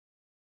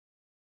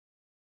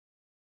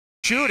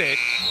shoot it,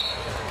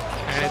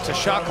 and it's a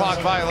shot clock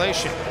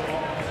violation.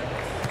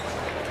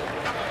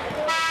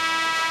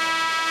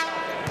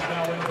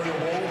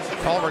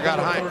 Culver got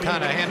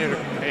kind of handed a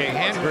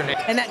hand grenade.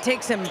 And that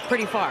takes him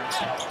pretty far.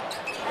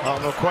 Oh,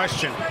 no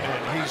question.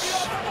 And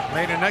he's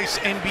made a nice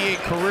NBA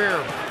career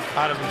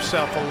out of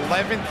himself.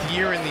 11th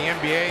year in the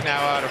NBA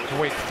now out of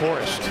Wake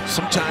Forest.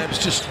 Sometimes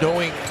just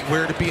knowing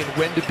where to be and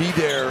when to be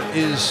there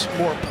is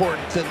more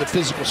important than the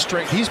physical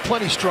strength. He's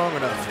plenty strong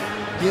enough.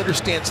 He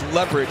understands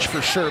leverage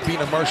for sure, being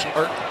a martial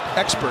art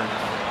expert.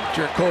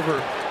 Jarrett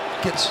Culver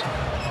gets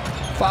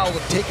fouled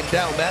and taken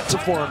down. That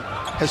form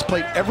has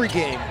played every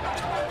game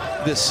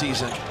this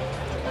season.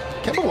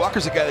 Kemba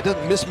Walker's a guy that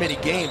doesn't miss many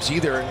games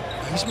either,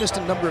 and he's missed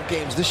a number of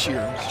games this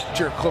year.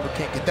 Jarrett Culver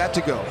can't get that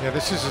to go. Yeah,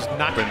 this is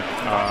not.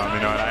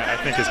 I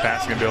think his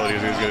passing ability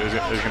is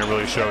going to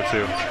really show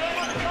too.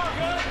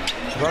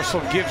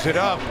 Russell gives it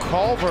up.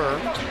 Culver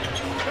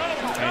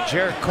and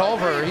Jarrett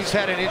Culver. He's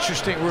had an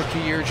interesting rookie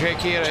year. Jake,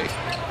 he had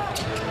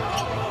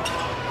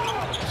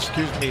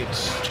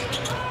it's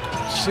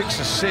 6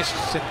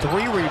 assists and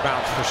 3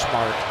 rebounds for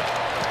Smart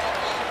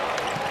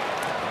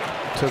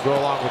to go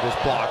along with his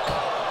block.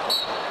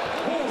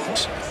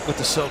 With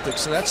the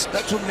Celtics, and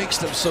that's what makes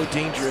them so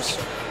dangerous.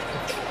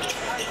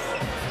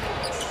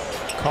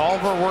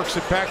 Culver works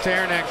it back to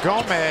Hernan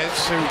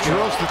Gomez, who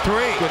drills the 3.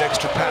 Good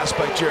extra pass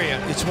by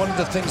Jarrett. It's one of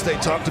the things they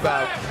talked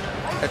about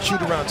at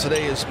shoot-around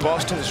today is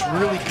Boston is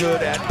really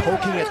good at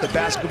poking at the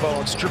basketball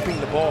and stripping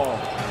the ball.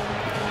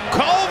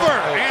 Culver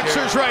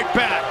answers right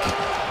back.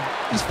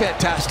 He's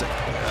fantastic.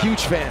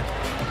 Huge fan.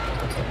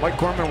 Mike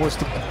Gorman was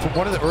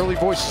one of the early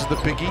voices of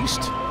the Big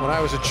East. When I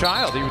was a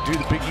child, he would do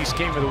the Big East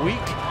Game of the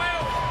Week.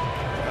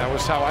 That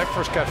was how I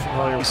first got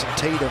familiar with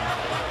Tatum.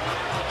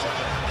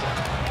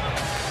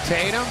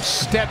 Tatum,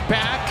 step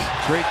back.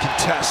 Great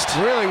contest.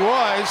 Really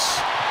was.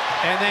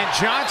 And then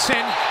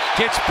Johnson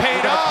gets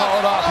paid off.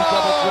 Called off. He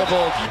double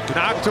dribbled.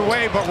 Knocked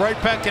away, but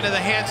right back into the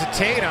hands of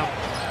Tatum.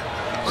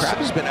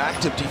 Crabbe's been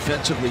active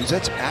defensively. He's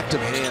got some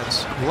active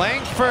hands.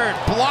 Langford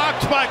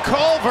blocked by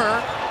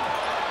Culver.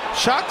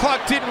 Shot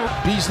clock didn't.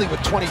 Beasley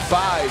with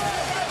 25.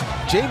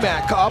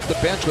 J-Mac off the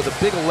bench with a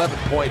big 11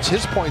 points.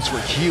 His points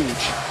were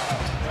huge.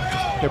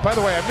 Yeah, by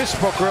the way, I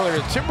misspoke earlier.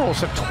 The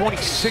Timberwolves have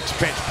 26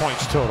 bench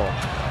points total.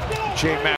 J-Mac